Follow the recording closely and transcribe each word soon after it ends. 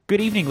Good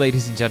evening,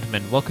 ladies and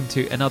gentlemen. Welcome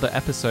to another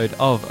episode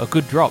of A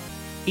Good Drop.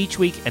 Each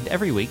week and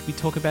every week, we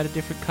talk about a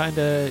different kind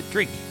of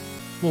drink.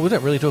 Well, we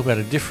don't really talk about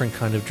a different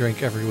kind of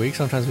drink every week.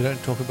 Sometimes we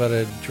don't talk about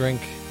a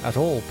drink at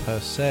all, per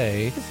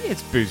se.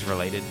 It's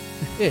booze-related.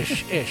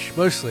 Ish,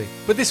 mostly.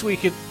 But this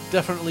week it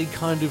definitely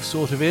kind of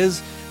sort of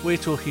is. We're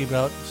talking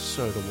about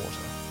soda water.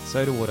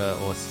 Soda water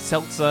or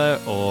seltzer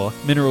or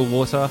mineral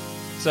water.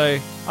 So,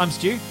 I'm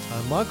Stu.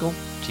 I'm Michael.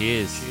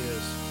 Cheers.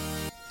 Cheers.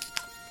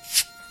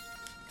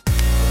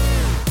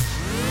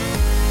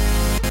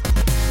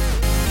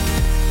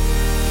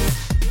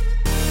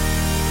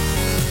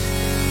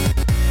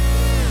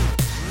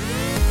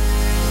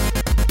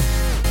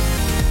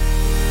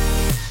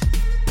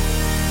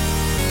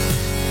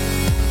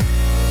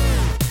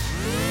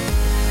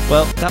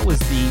 Well, that was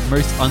the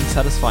most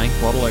unsatisfying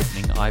bottle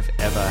opening I've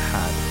ever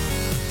had.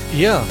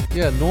 Yeah.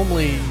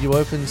 Normally you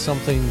open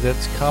something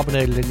that's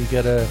carbonated and you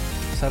get a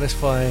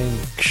satisfying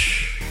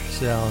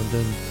sound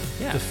and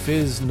the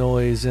fizz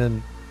noise,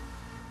 and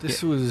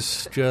this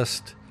was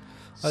just,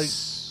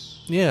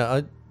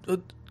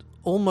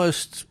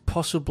 almost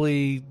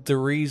possibly the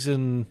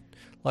reason,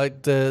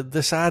 like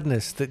the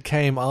sadness that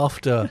came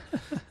after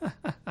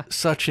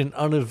such an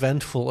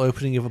uneventful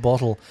opening of a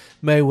bottle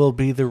may well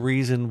be the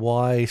reason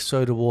why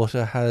soda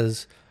water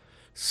has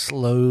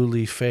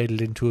slowly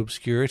faded into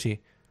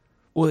obscurity.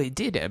 Well, it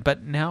did,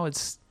 but now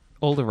it's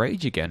all the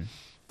rage again.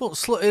 Well,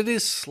 it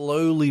is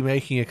slowly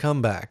making a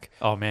comeback.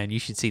 Oh man, you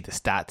should see the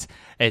stats.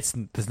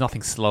 There's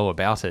nothing slow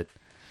about it.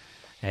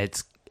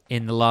 It's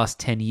in the last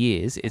 10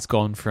 years, it's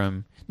gone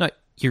from... No,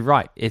 you're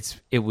right.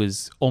 It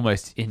was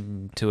almost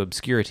into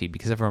obscurity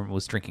because everyone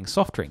was drinking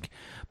soft drink.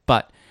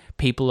 But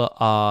people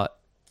are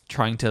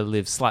trying to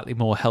live slightly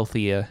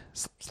healthier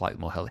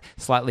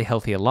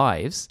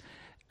lives,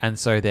 and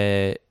so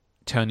they're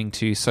turning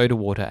to soda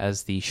water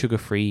as the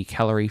sugar-free,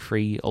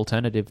 calorie-free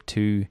alternative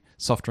to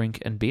soft drink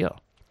and beer.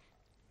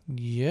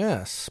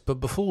 Yes, but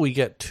before we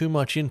get too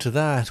much into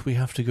that, we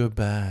have to go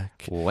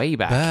back. Way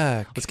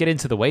back. Let's get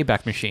into the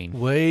Wayback Machine.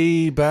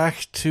 Way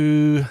back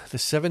to the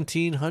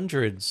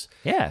 1700s.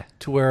 Yeah.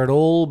 To where it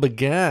all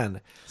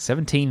began.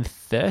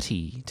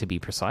 1730, to be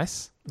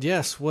precise.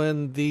 Yes,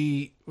 when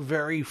the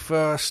very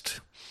first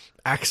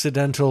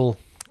accidental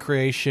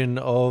creation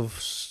of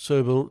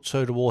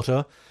soda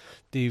water,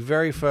 the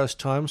very first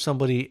time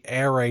somebody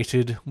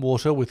aerated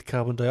water with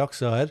carbon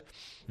dioxide,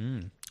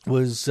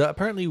 was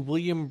apparently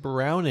William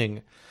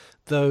Browning,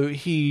 though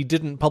he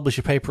didn't publish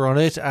a paper on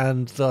it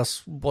and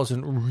thus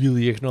wasn't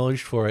really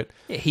acknowledged for it.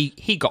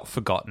 He got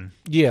forgotten.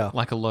 Yeah.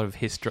 Like a lot of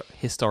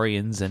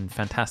historians and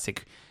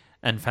fantastic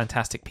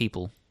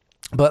people.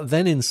 But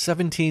then in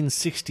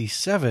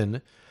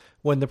 1767,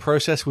 when the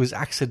process was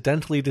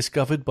accidentally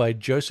discovered by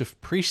Joseph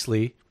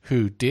Priestley,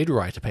 who did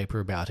write a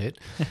paper about it,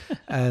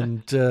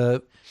 and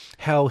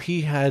how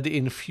he had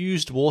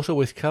infused water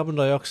with carbon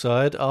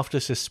dioxide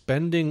after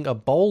suspending a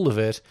bowl of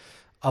it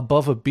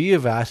above a beer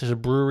vat at a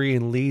brewery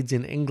in Leeds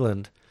in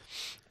England.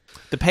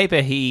 The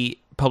paper he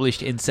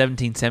published in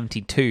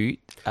 1772,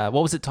 what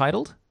was it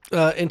titled?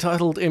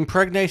 Entitled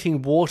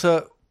Impregnating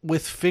Water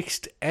with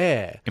Fixed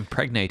Air.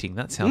 Impregnating,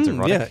 that sounds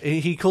erotic. Yeah,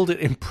 he called it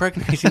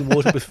impregnating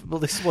water with... Well,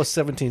 this was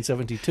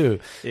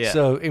 1772. Yeah.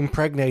 So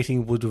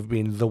impregnating would have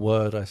been the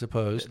word, I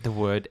suppose. The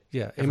word.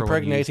 Yeah,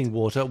 impregnating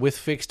water with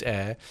fixed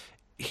air.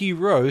 He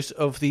wrote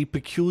of the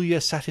peculiar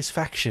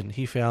satisfaction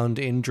he found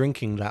in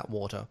drinking that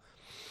water.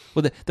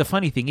 Well, the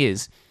funny thing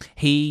is,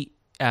 he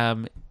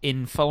in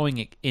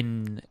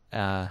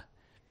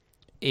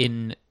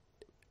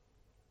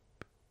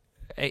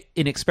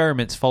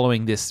experiments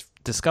following this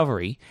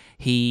discovery,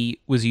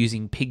 he was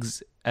using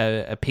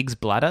a pig's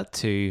bladder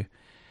to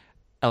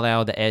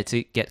allow the air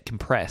to get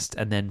compressed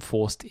and then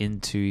forced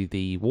into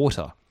the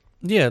water.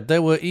 Yeah, they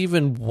were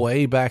even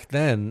way back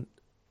then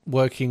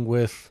working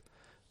with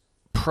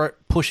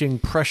pushing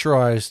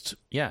pressurized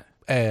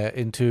air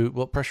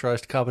into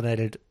pressurized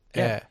carbonated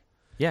air.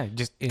 Yeah,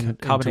 just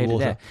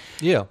carbonated air.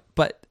 Yeah,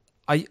 but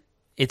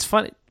it's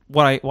funny.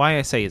 Why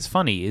I say it's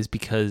funny is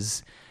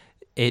because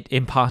it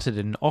imparted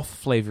an off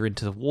flavor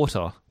into the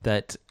water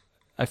that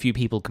a few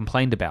people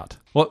complained about.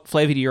 What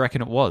flavor do you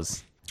reckon it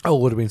was? Oh,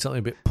 it would have been something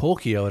a bit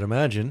porky, I would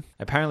imagine.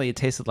 Apparently, it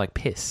tasted like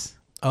piss.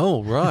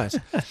 Oh, right.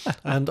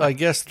 And I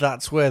guess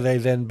that's where they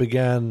then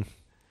began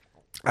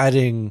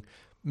adding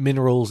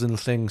minerals and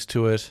things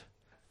to it.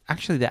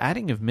 Actually, the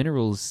adding of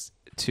minerals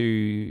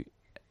to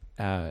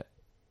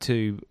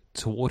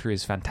water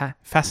is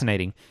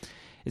fascinating.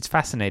 It's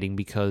fascinating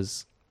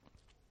because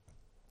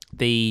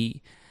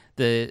the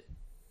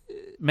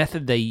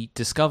method they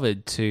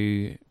discovered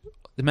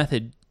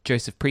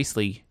Joseph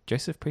Priestley,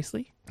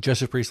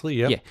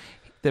 yep. Yeah.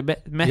 The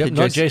method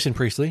not Jason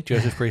Priestley,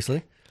 Joseph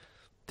Priestley.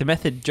 The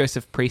method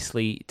Joseph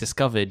Priestley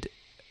discovered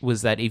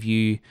was that if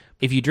you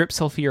drip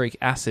sulfuric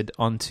acid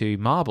onto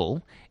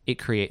marble, it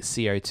creates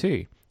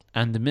CO2,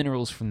 and the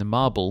minerals from the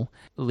marble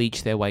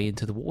leach their way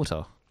into the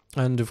water.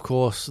 And of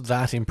course,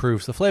 that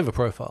improves the flavor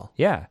profile.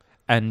 Yeah,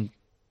 and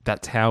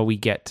that's how we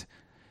get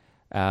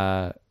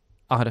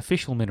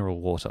artificial mineral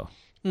water.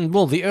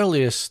 Well, the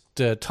earliest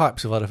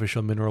types of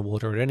artificial mineral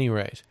water, at any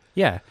rate.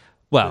 Yeah.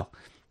 Well,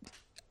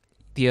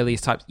 the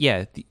earliest types.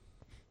 Yeah,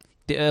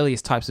 the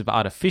earliest types of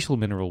artificial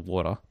mineral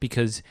water,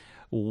 because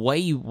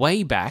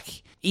way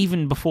back,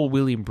 even before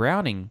William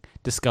Browning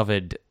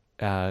discovered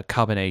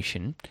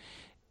carbonation,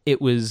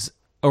 it was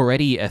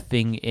already a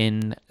thing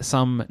in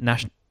some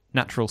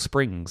natural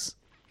springs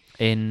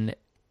in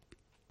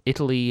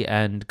Italy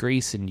and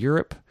Greece and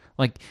Europe.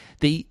 Like,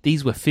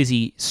 these were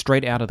fizzy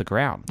straight out of the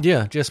ground.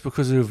 Yeah, just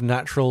because of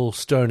natural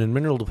stone and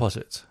mineral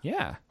deposits.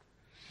 Yeah.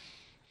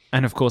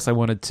 And of course, I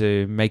wanted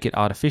to make it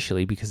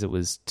artificially because it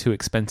was too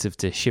expensive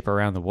to ship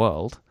around the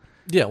world.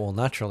 Yeah, well,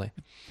 naturally.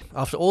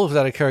 After all of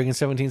that occurring in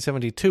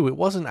 1772, it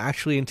wasn't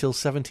actually until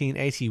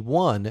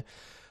 1781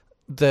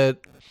 that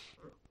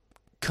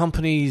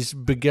companies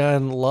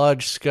began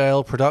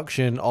large-scale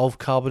production of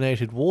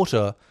carbonated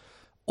water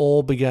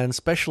or began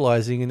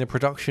specializing in the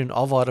production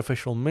of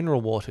artificial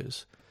mineral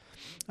waters.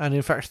 And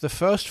in fact, the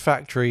first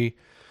factory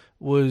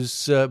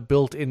was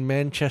built in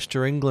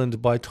Manchester,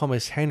 England by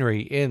Thomas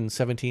Henry in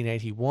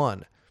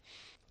 1781.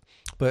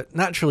 But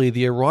naturally,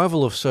 the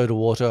arrival of soda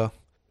water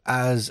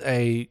as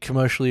a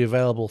commercially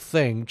available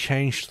thing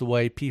changed the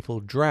way people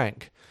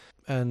drank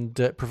and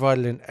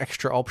provided an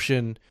extra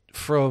option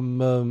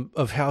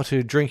of how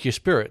to drink your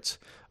spirits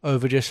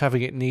over just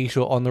having it neat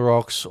or on the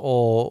rocks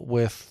or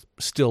with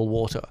still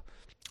water.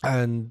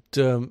 And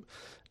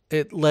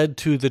it led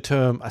to the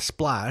term a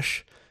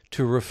splash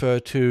to refer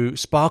to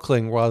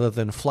sparkling rather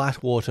than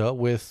flat water,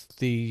 with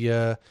the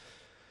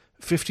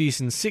 50s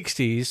and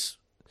 60s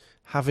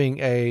having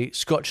a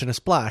scotch and a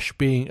splash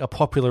being a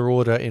popular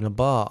order in a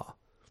bar.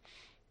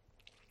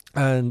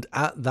 And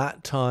at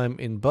that time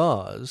in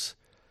bars,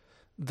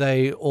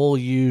 they all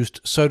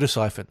used soda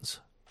siphons,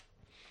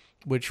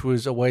 which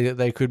was a way that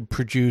they could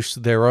produce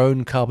their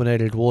own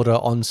carbonated water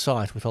on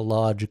site with a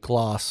large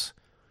glass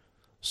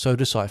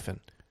soda siphon.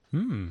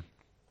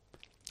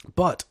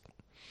 But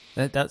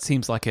That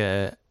seems like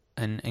an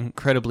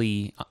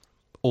incredibly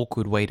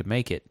awkward way to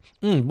make it.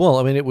 well,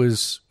 I mean, it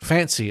was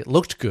fancy. It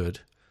looked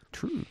good.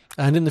 True.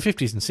 And in the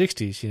 50s and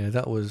 60s,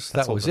 that was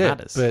all it. that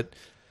matters. But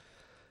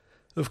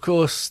of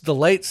course, the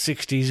late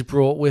 60s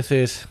brought with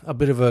it a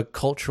bit of a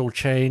cultural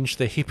change.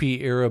 The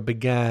hippie era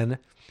began,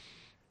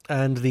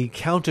 and the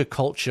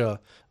counterculture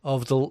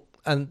of the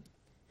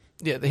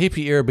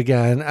hippie era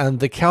began, and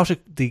the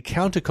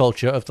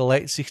counterculture of the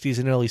late 60s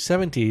and early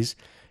 70s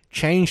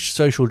changed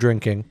social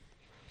drinking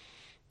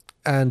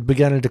and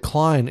began a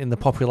decline in the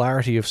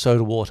popularity of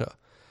soda water.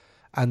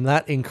 And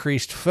that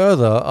increased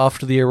further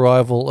after the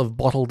arrival of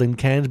bottled and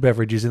canned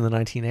beverages in the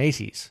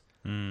 1980s,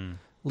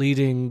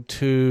 leading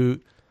to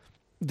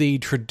the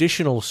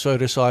traditional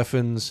soda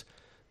siphons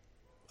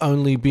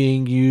only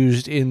being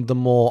used in the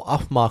more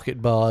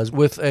upmarket bars,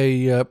 with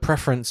a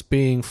preference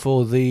being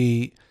for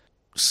the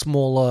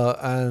smaller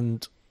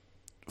and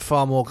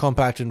far more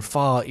compact and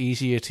far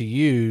easier to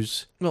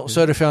use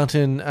soda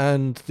fountain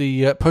and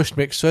the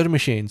post-mix soda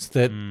machines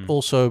that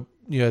also,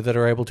 that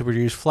are able to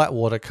produce flat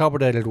water,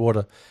 carbonated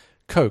water,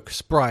 Coke,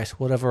 Sprite,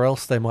 whatever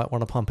else they might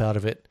want to pump out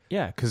of it.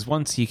 Yeah, because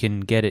once you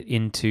can get it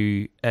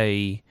into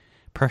a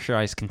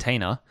pressurized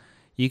container,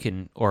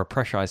 or a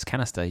pressurized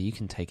canister, you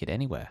can take it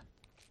anywhere.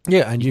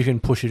 Yeah, and you can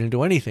push it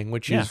into anything,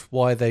 which is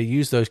why they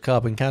use those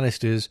carbon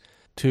canisters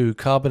to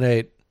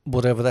carbonate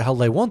whatever the hell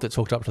they want that's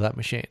hooked up to that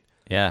machine.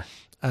 Yeah.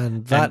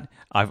 And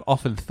I've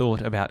often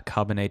thought about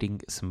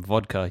carbonating some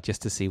vodka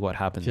just to see what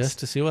happens. Just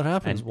to see what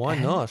happens. Why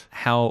not?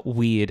 How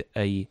weird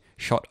a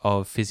shot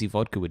of fizzy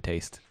vodka would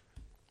taste.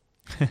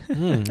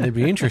 It'd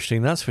be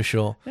interesting, that's for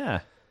sure. Yeah.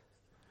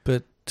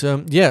 But,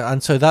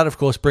 and so that, of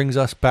course, brings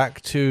us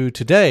back to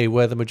today,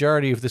 where the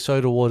majority of the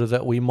soda water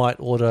that we might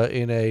order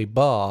in a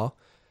bar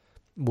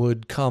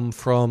would come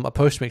from a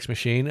post-mix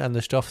machine, and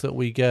the stuff that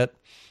we get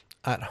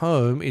at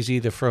home is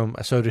either from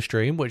a soda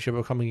stream, which are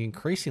becoming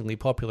increasingly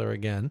popular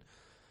again,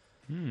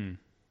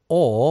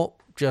 or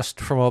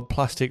just from a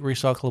plastic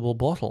recyclable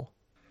bottle.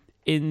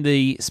 In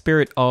the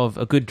spirit of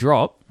a good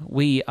drop,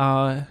 we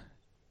are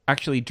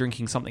actually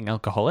drinking something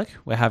alcoholic.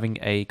 We're having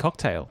a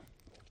cocktail.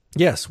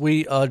 Yes,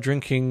 we are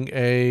drinking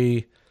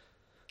a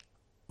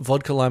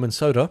vodka lime and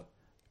soda.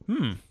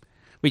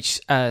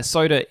 Which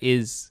soda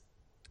is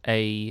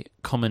a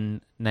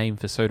common name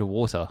for soda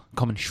water,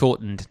 common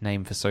shortened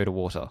name for soda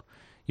water.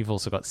 You've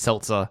also got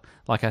seltzer.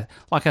 Like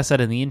I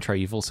said in the intro,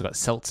 you've also got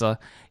seltzer,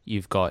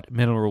 you've got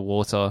mineral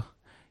water,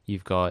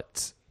 you've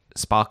got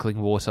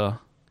sparkling water,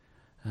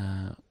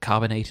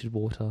 carbonated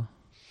water,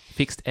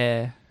 fixed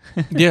air.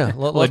 Yeah,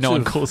 well, no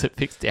one calls it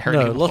fixed air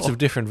anymore. No, lots of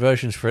different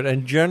versions for it.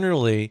 And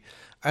generally,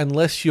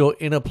 unless you're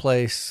in a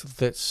place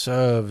that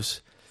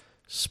serves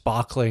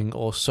sparkling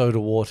or soda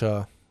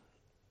water,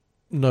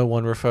 no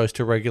one refers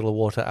to regular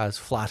water as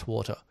flat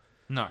water.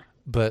 No.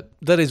 But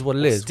that is what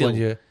it is. Still. When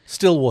you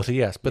still water,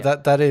 yes.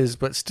 But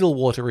but still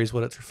water is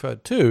what it's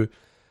referred to.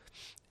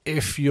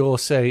 If you're,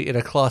 say, in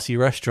a classy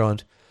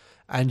restaurant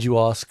and you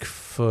ask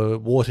for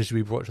water to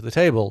be brought to the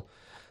table,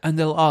 and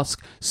they'll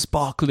ask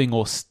sparkling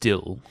or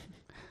still.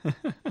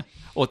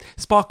 Or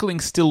sparkling,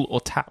 still,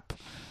 or tap.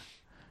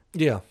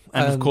 Yeah.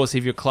 And of course,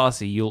 if you're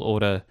classy, you'll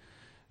order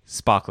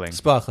sparkling.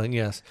 Sparkling,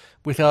 yes.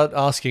 Without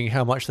asking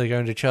how much they're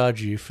going to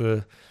charge you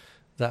for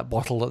that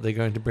bottle that they're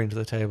going to bring to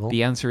the table.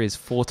 The answer is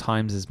 4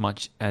 times as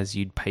much as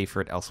you'd pay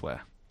for it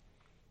elsewhere.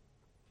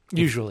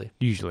 Usually.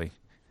 Usually.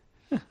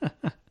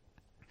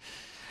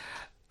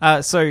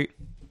 So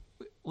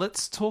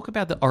let's talk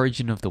about the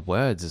origin of the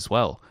words as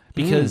well.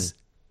 Because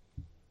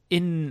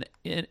in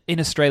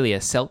Australia,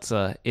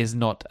 seltzer is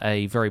not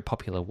a very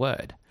popular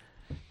word.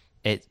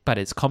 But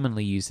it's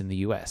commonly used in the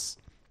US.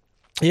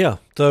 Yeah,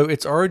 though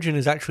its origin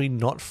is actually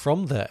not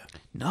from there.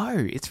 No,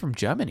 it's from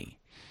Germany.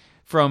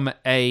 From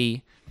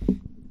a...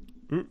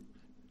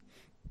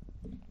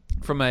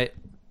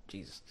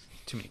 Jesus,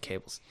 too many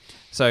cables.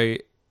 So,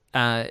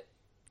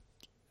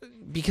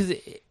 because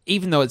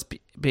even though it's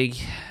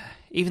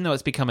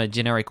become a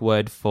generic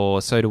word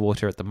for soda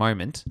water at the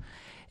moment,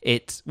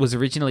 it was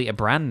originally a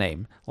brand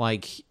name,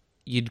 like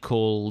you'd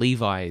call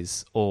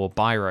Levi's or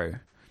Biro.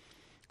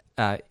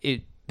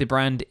 The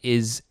brand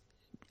is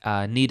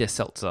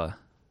Niederseltzer,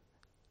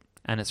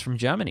 and it's from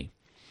Germany.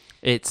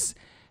 It's,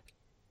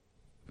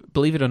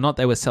 believe it or not,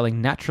 they were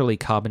selling naturally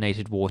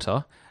carbonated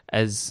water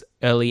as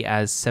early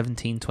as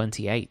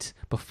 1728,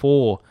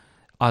 before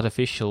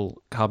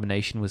artificial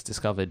carbonation was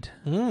discovered.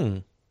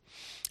 And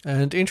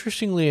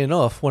interestingly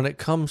enough, when it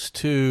comes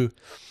to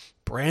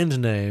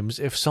brand names,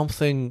 if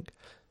something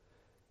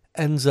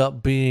ends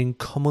up being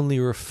commonly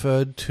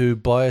referred to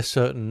by a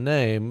certain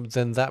name,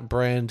 then that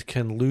brand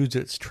can lose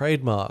its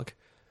trademark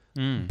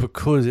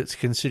because it's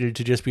considered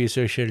to just be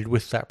associated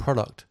with that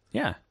product.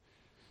 Yeah.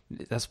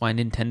 That's why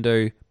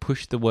Nintendo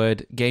pushed the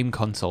word game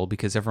console,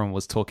 because everyone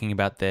was talking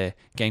about their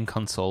game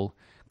console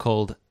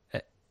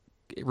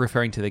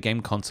referring to the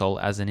game console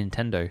as a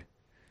Nintendo.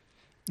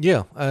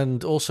 Yeah,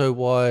 and also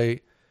why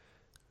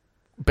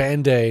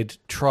Band-Aid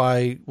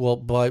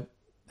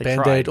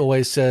Band-Aid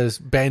always says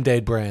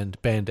Band-Aid brand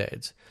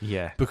Band-Aids.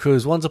 Yeah.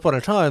 Because once upon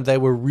a time, they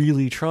were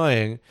really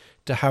trying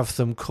to have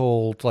them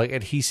called like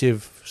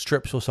adhesive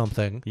strips or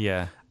something.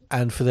 Yeah.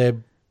 And for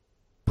their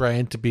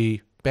brand to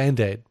be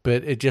Band-Aid.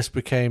 But it just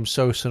became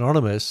so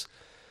synonymous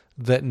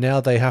that now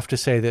they have to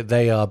say that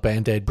they are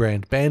Band-Aid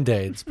brand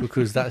Band-Aids,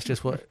 because that's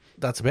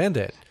a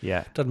Band-Aid.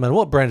 Yeah. Doesn't matter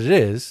what brand it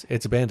is,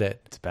 it's a Band-Aid.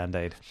 It's a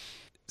Band-Aid.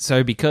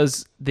 So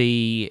because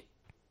the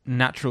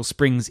natural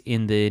springs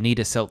in the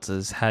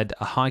Niederseltzers had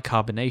a high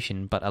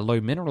carbonation but a low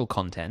mineral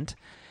content,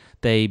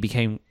 they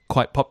became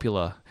quite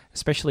popular,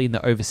 especially in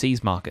the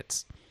overseas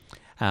markets,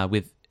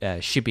 with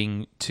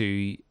shipping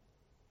to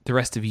the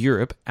rest of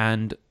Europe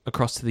and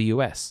across to the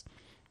US.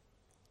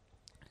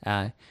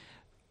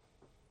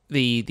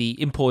 The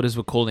importers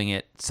were calling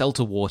it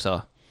seltzer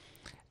water,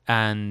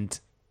 and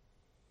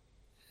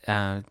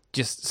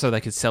just so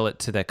they could sell it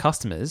to their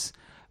customers,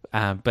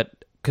 but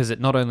because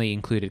it not only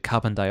included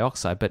carbon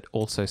dioxide, but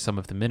also some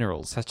of the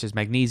minerals, such as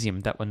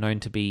magnesium, that were known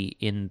to be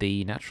in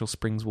the natural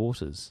springs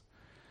waters.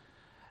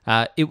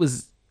 It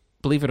was,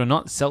 believe it or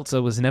not,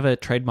 seltzer was never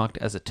trademarked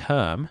as a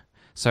term,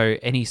 so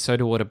any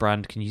soda water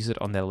brand can use it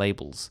on their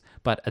labels.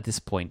 But at this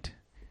point,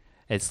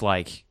 it's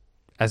like,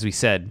 as we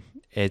said,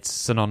 it's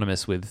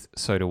synonymous with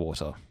soda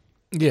water.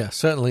 Yeah,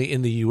 certainly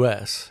in the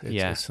US,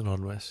 it's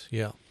synonymous,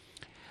 yeah.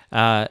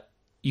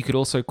 You could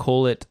also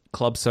call it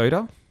club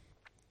soda.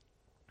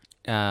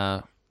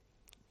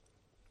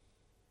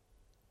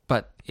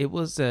 But it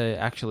was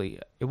actually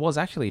a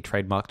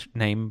trademarked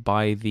name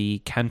by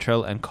the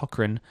Cantrell and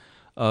Cochrane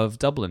of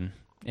Dublin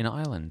in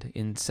Ireland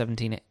in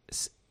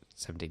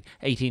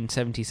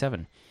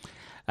 1877.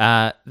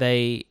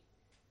 They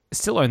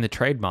still own the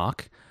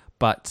trademark,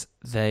 but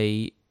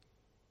they,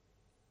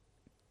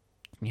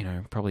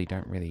 probably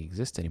don't really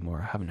exist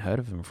anymore. I haven't heard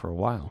of them for a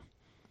while.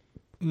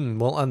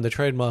 Well, and the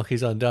trademark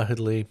is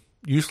undoubtedly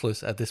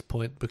useless at this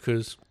point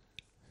because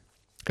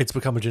it's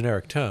become a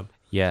generic term.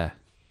 Yeah.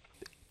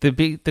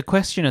 The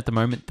question at the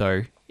moment,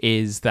 though,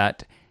 is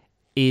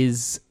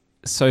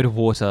soda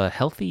water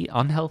healthy,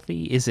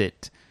 unhealthy? Is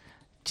it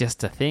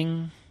just a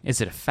thing?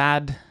 Is it a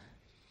fad?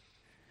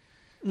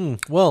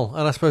 Well,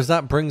 and I suppose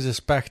that brings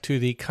us back to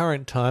the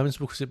current times,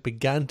 because it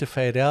began to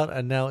fade out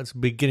and now it's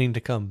beginning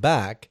to come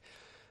back.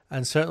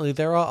 And certainly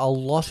there are a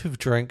lot of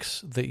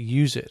drinks that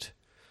use it.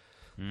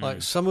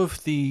 Like some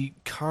of the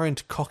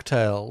current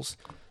cocktails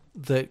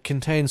that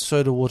contain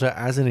soda water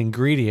as an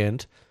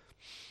ingredient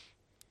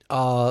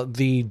are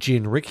the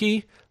Gin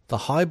Ricky, the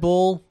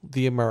Highball,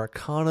 the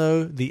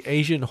Americano, the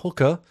Asian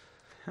Hooker.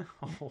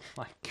 Oh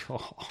my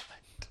God.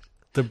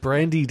 The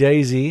Brandy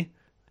Daisy,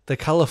 the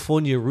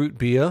California Root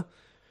Beer,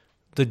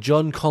 the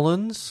John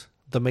Collins,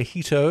 the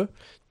Mojito,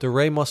 the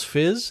Ramos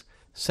Fizz,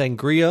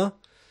 Sangria,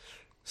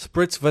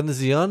 Spritz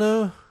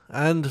Veneziano,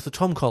 and the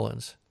Tom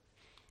Collins.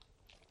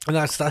 And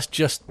that's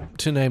just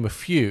to name a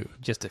few.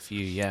 Just a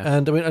few, yeah.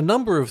 And I mean, a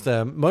number of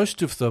them,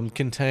 most of them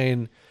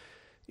contain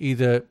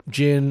either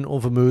gin or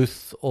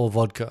vermouth or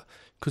vodka.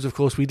 Because, of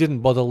course, we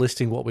didn't bother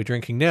listing what we're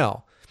drinking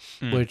now,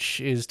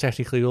 which is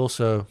technically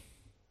also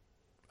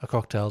a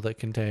cocktail that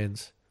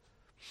contains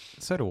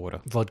soda water.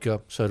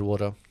 Vodka, soda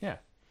water. Yeah.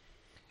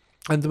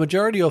 And the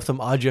majority of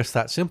them are just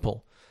that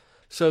simple.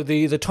 So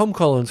the Tom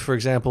Collins, for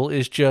example,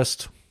 is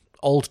just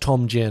Old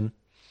Tom gin,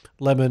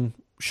 lemon,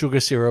 sugar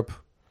syrup,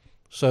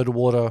 soda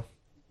water,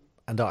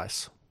 and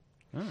ice.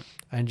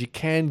 And you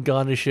can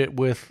garnish it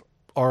with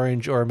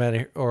orange or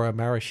a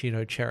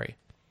maraschino cherry.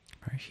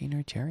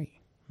 Maraschino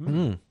cherry.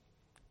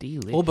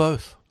 Delicious. Or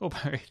both. Or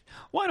both.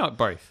 Why not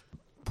both?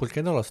 ¿Por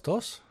qué no los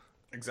dos?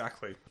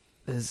 Exactly.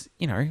 There's,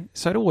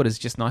 soda water is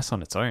just nice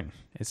on its own.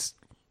 It's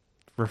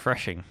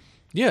refreshing.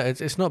 Yeah,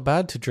 it's not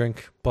bad to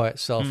drink by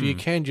itself. You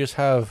can just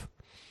have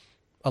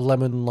a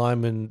lemon,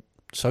 lime, and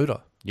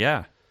soda.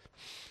 Yeah.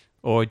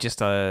 Or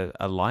just a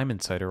lime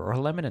and soda or a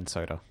lemon and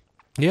soda.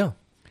 Yeah.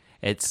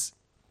 It's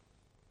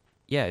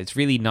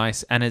really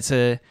nice, and I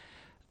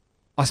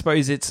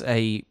suppose it's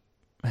a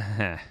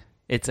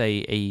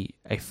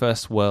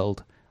first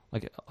world,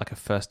 like a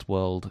first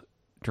world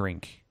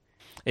drink.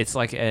 It's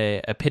like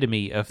a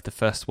epitome of the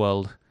first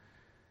world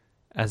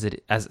as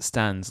it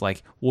stands.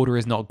 Like, water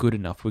is not good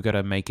enough. We've got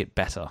to make it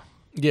better.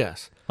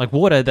 Yes. Like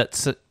water that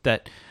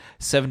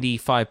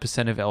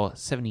 75% of our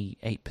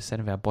 78%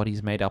 of our body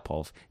is made up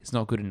of is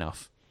not good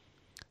enough.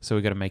 So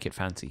we've got to make it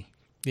fancy.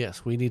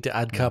 Yes, we need to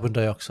add carbon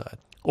dioxide.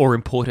 Or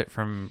import it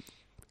from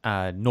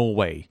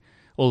Norway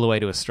all the way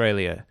to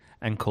Australia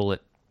and call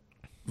it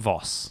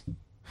Voss.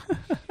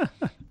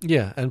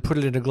 Yeah, and put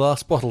it in a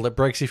glass bottle that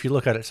breaks if you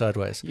look at it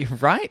sideways. You're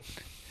right.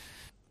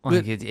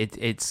 Like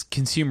it's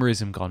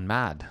consumerism gone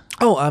mad.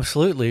 Oh,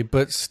 absolutely.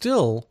 But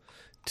still,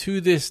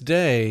 to this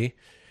day,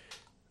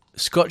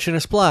 Scotch in a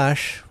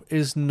splash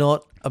is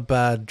not a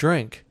bad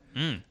drink.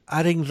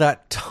 Adding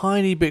that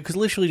tiny bit, because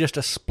literally just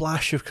a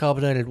splash of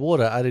carbonated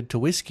water added to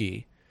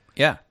whiskey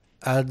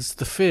adds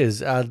the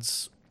fizz,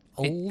 adds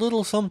a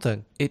little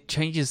something. It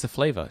changes the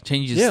flavour,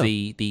 changes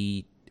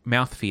the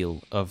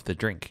mouthfeel of the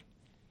drink.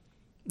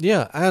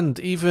 Yeah, and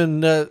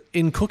even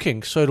in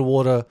cooking, soda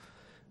water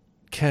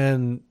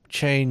can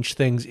change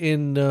things.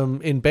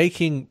 In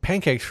baking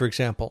pancakes, for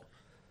example,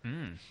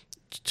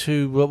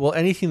 to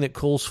anything that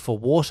calls for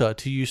water,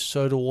 to use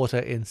soda water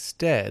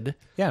instead.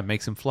 Yeah, it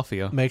makes them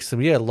fluffier. Makes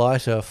them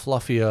lighter,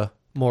 fluffier,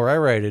 more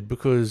aerated,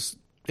 because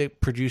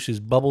it produces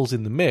bubbles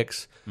in the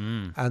mix,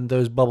 and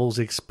those bubbles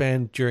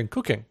expand during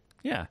cooking.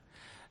 Yeah,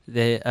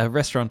 a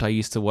restaurant I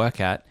used to work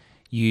at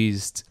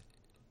used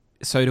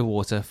soda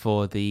water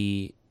for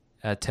the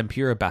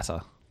tempura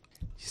batter,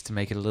 just to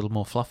make it a little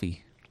more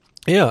fluffy.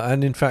 Yeah,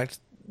 and in fact,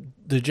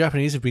 the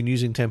Japanese have been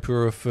using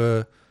tempura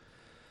for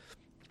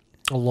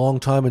a long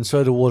time, and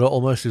soda water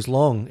almost as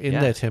long in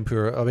their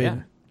tempura. I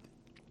mean,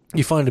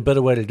 you find a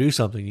better way to do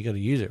something, you got to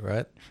use it,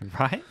 right?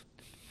 Right.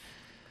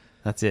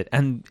 That's it.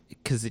 And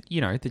because,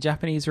 the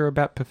Japanese are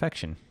about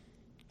perfection.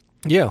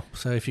 Yeah,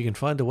 so if you can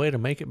find a way to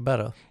make it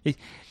better.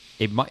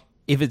 It might,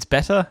 if it's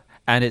better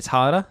and it's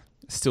harder,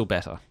 it's still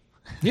better.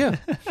 Yeah.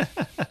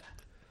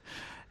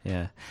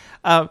 Yeah.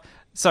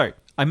 So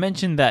I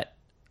mentioned that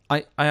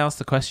I asked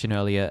the question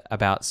earlier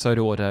about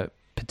soda water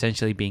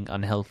potentially being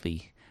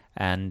unhealthy,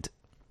 and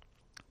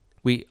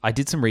I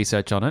did some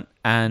research on it,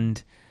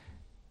 and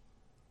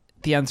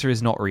the answer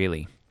is not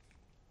really.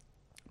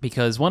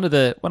 Because one of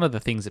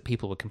the things that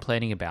people were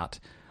complaining about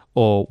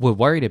or were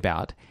worried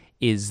about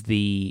is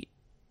the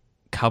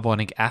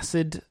carbonic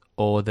acid,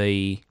 or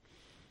the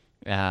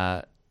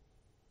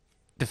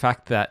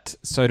fact that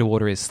soda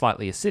water is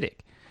slightly acidic,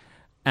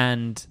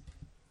 and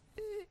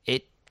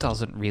it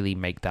doesn't really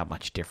make that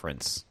much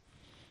difference.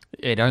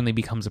 It only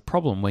becomes a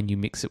problem when you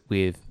mix it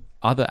with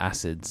other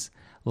acids,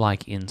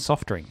 like in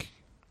soft drink.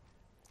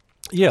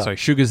 Yeah. So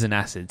sugars and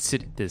acids.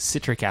 There's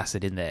citric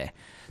acid in there.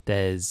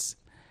 There's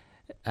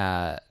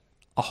a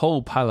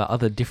whole pile of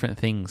other different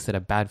things that are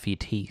bad for your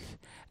teeth,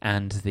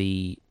 and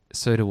the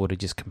soda water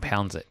just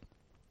compounds it.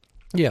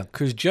 Yeah,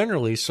 because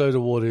generally soda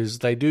waters,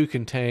 they do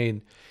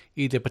contain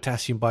either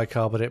potassium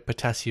bicarbonate,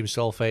 potassium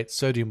sulfate,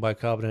 sodium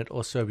bicarbonate,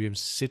 or sodium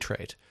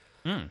citrate.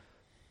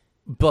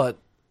 But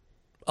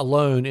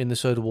alone in the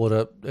soda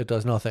water, it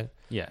does nothing.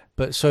 Yeah.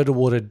 But soda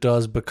water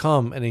does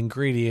become an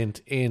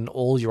ingredient in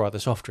all your other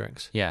soft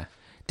drinks. Yeah.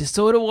 The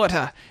soda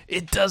water,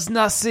 it does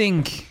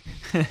nothing.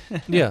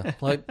 Yeah,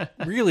 like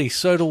really,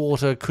 soda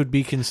water could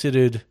be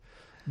considered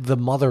the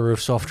mother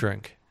of soft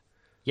drink.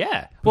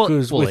 Yeah.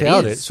 Because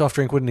without it, soft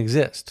drink wouldn't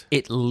exist.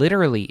 It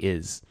literally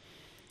is.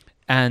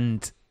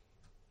 And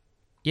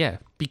yeah,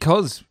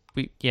 because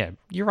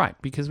you're right,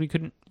 because we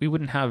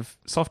wouldn't have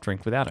soft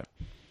drink without it.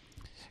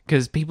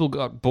 Because people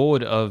got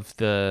bored of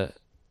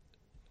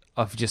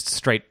just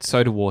straight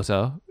soda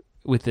water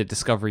with the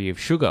discovery of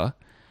sugar.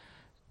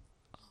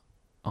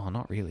 Oh,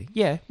 not really.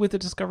 Yeah, with the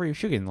discovery of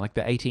sugar in like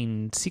the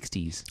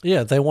 1860s.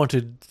 Yeah, they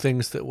wanted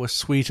things that were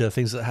sweeter,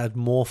 things that had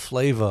more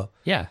flavor.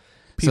 Yeah.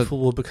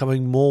 People were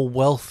becoming more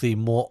wealthy,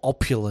 more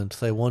opulent.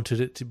 They wanted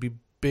it to be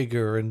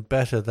bigger and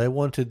better. They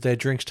wanted their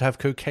drinks to have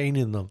cocaine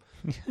in them.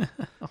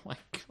 Oh my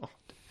God.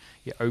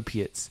 Your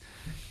opiates.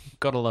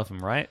 Gotta love them,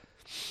 right?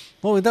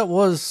 Well, that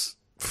was,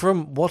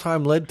 from what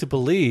I'm led to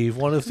believe,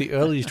 one of the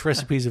earliest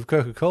recipes of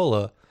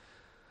Coca-Cola.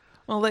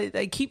 Well,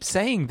 they keep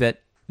saying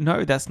that,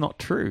 no, that's not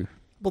true.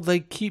 Well,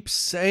 they keep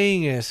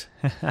saying it,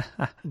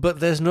 but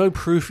there's no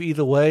proof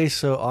either way,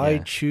 so I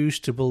choose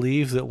to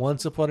believe that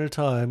once upon a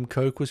time,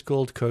 Coke was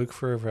called Coke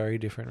for a very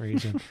different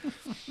reason.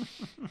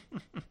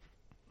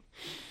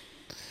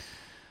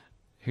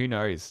 Who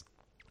knows?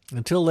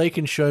 Until they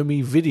can show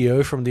me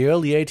video from the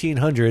early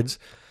 1800s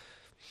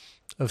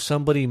of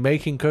somebody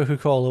making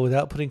Coca-Cola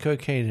without putting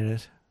cocaine in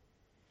it,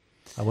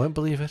 I won't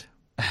believe it.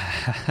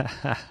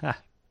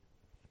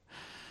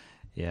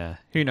 Yeah,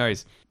 who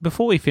knows?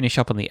 Before we finish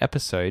up on the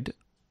episode,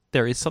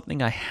 there is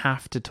something I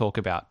have to talk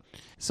about.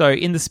 So,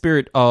 in the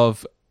spirit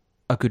of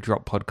a Good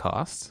Drop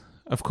podcast,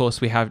 of course,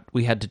 we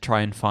had to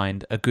try and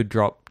find a good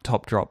drop,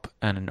 top drop,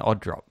 and an odd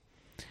drop.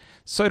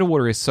 Soda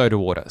water is soda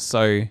water,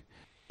 so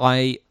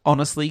I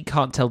honestly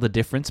can't tell the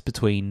difference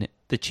between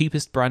the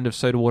cheapest brand of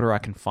soda water I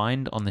can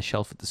find on the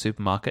shelf at the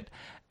supermarket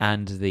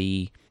and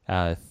the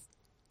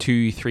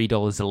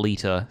 $2-3 a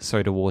litre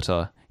soda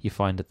water you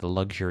find at the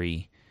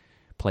luxury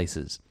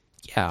places.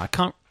 Yeah,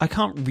 I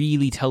can't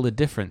really tell the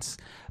difference.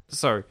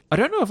 So, I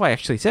don't know if I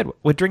actually said,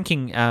 we're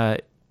drinking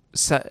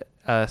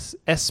S.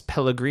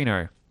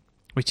 Pellegrino,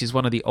 which is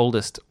one of the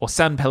oldest, or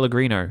San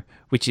Pellegrino,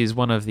 which is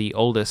one of the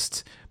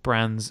oldest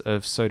brands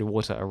of soda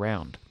water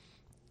around.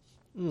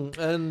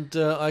 And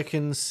I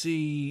can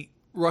see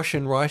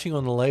Russian writing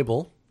on the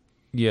label.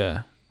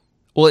 Yeah.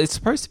 Well, it's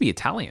supposed to be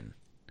Italian.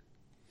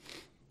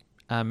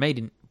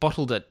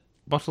 Bottled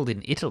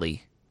in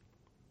Italy.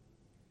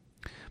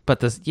 But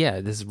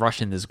there's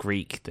Russian, there's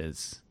Greek,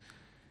 there's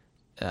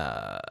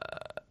some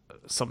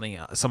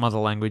other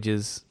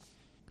languages.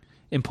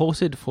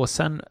 Imported for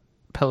San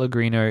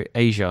Pellegrino,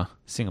 Asia,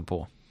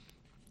 Singapore.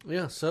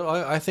 Yeah, so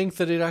I think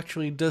that it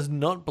actually does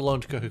not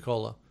belong to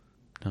Coca-Cola.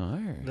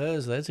 No.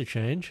 There's a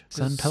change.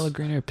 San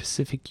Pellegrino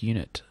Pacific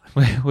Unit.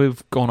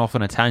 We've gone off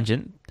on a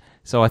tangent,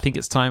 so I think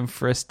it's time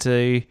for us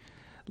to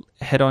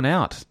head on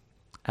out.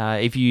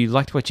 If you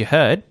liked what you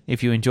heard,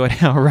 if you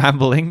enjoyed our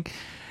rambling,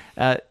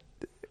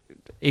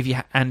 if you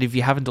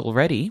haven't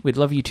already, we'd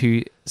love you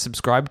to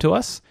subscribe to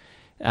us.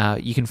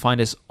 You can find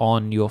us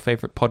on your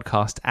favorite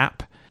podcast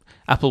app,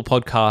 Apple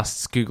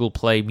Podcasts, Google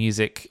Play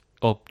Music,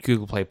 or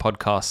Google Play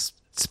Podcasts,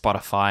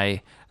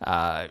 Spotify,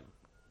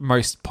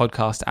 most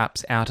podcast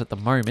apps out at the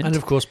moment. And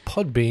of course,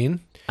 Podbean.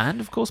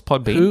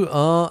 Who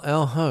are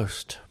our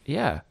host.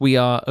 Yeah, we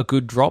are A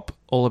Good Drop,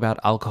 all about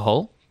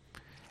alcohol.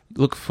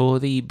 Look for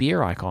the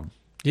beer icon.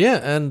 Yeah,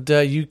 and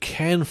you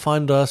can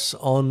find us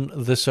on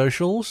the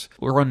socials.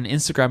 We're on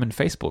Instagram and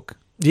Facebook.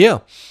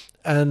 Yeah,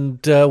 and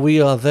we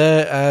are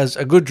there as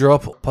A Good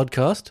Drop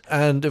podcast.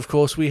 And, of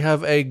course, we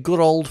have a good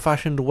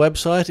old-fashioned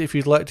website if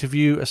you'd like to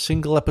view a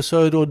single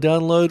episode or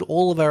download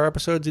all of our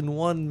episodes in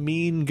one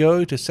mean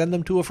go to send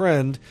them to a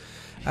friend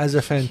as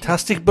a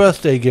fantastic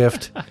birthday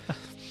gift.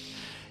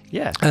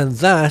 Yeah. And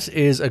that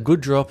is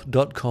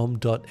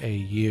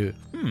agooddrop.com.au.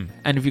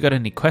 And if you've got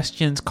any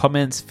questions,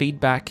 comments,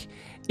 feedback,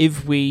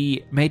 if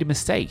we made a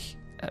mistake,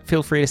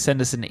 feel free to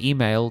send us an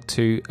email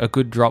to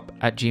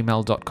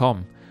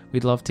agooddrop@gmail.com.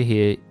 We'd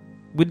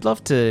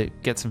love to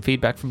get some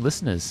feedback from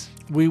listeners.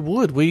 We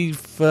would.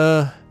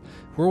 We're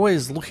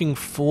always looking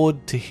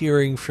forward to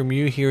hearing from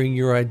you, hearing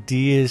your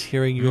ideas,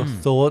 hearing your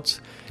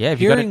thoughts. Yeah,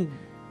 hearing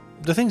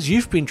the things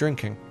you've been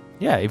drinking.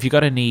 Yeah, if you've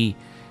got any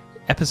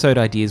episode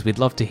ideas, we'd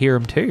love to hear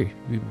them too.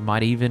 We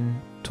might even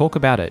talk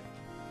about it.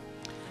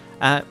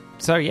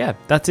 So yeah,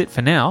 that's it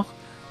for now.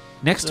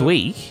 Next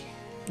week...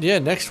 Yeah,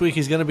 next week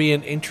is going to be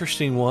an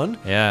interesting one.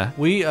 Yeah.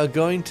 We are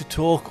going to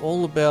talk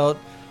all about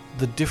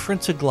the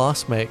difference a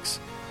glass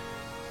makes.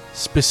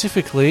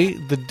 Specifically,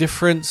 the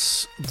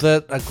difference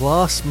that a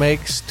glass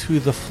makes to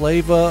the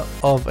flavor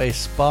of a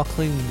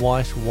sparkling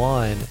white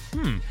wine.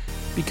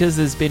 Because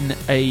there's been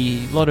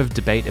a lot of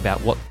debate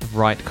about what the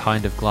right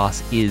kind of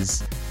glass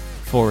is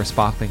for a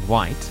sparkling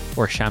white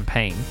or a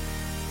champagne.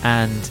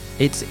 And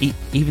it's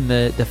even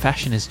the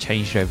fashion has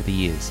changed over the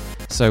years.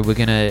 So we're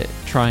going to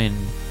try and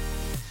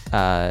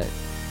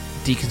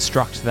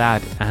deconstruct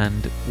that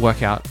and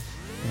work out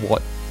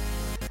what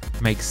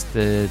makes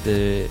the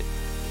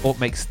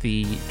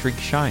drink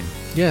shine.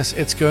 Yes,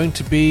 it's going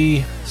to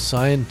be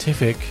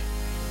scientific,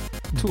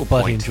 to a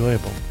but point.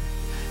 enjoyable.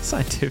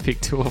 Scientific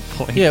to a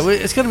point. Yeah,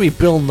 it's going to be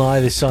Bill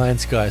Nye the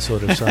Science Guy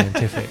sort of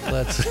scientific.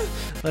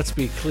 Let's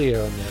be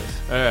clear on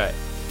that. All right.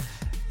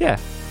 Yeah.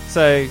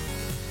 So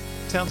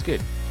sounds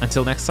good.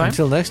 Until next time.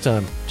 Until next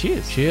time.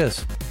 Cheers.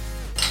 Cheers.